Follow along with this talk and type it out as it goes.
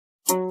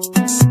Hello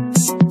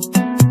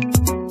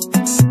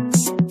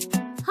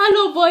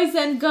boys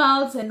and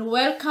girls, and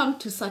welcome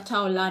to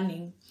Satao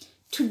Learning.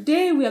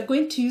 Today we are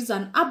going to use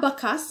an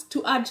abacus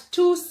to add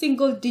two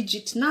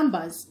single-digit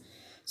numbers.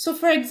 So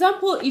for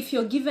example, if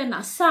you're given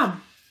a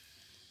sum,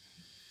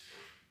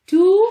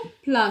 2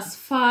 plus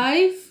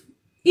 5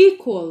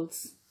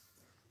 equals.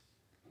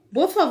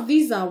 Both of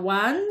these are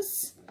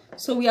ones,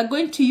 so we are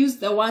going to use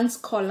the ones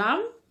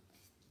column.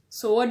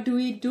 So what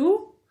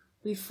do?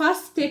 We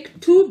first take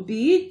two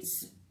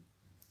beads,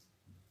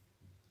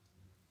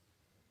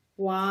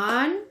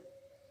 1,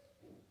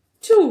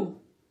 2,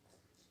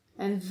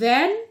 and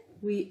then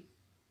we,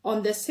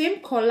 on the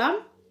same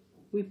column,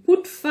 we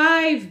put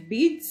 5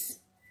 beads.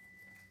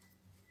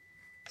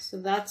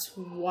 So that's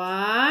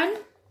 1,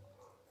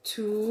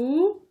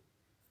 2,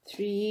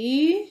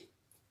 3,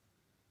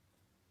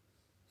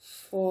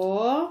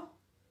 4,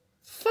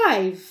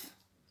 5.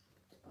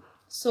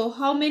 So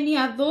how many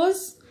are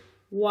those?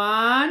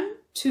 1,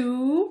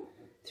 2,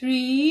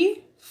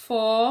 3,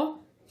 4,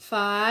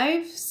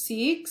 5,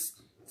 6,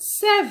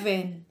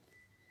 7.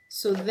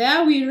 So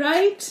there we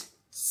write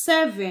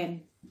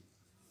 7.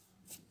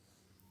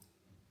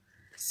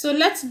 So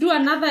let's do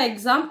another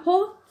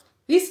example.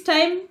 This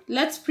time,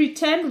 let's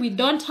pretend we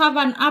don't have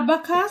an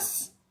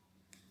abacus.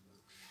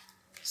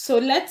 So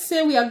let's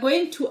say we are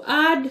going to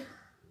add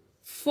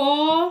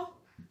 4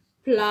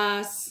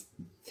 plus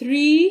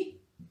 3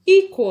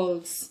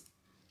 equals.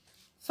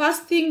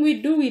 First thing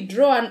we do, we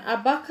draw an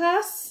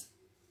abacus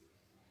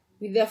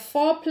with the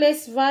 4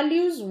 place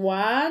values,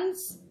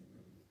 ones,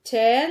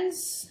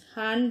 tens,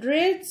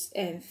 hundreds,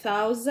 and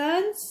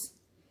thousands.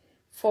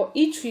 For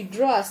each we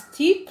draw a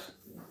stick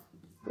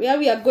where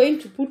we are going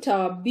to put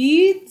our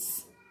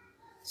beads.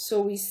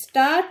 So we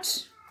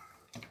start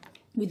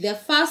with the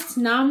first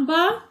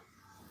number,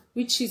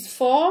 which is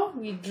 4.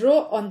 We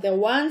draw on the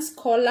ones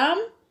column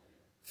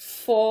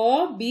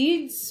 4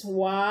 beads,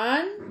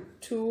 1,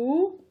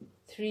 2,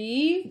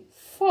 3,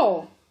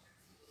 4.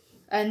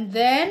 And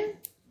then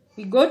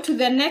we go to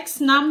the next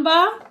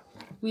number.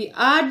 We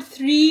add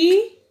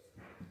 3.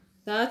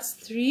 That's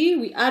 3.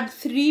 We add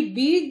 3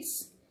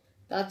 beads.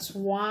 That's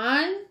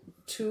 1,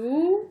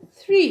 2,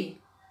 3.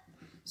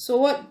 So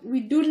what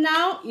we do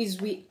now is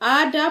we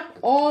add up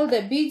all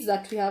the beads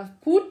that we have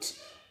put.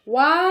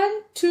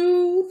 1,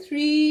 2,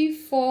 3,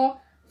 4,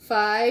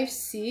 5,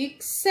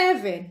 6,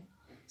 7.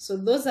 So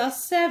those are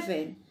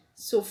 7.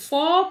 So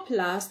 4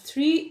 plus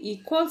 3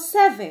 equals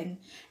 7.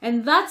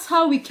 And that's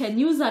how we can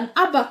use an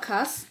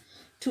abacus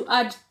to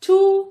add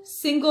two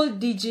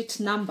single-digit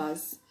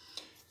numbers.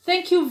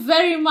 Thank you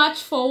very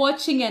much for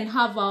watching and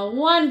have a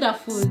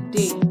wonderful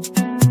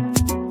day.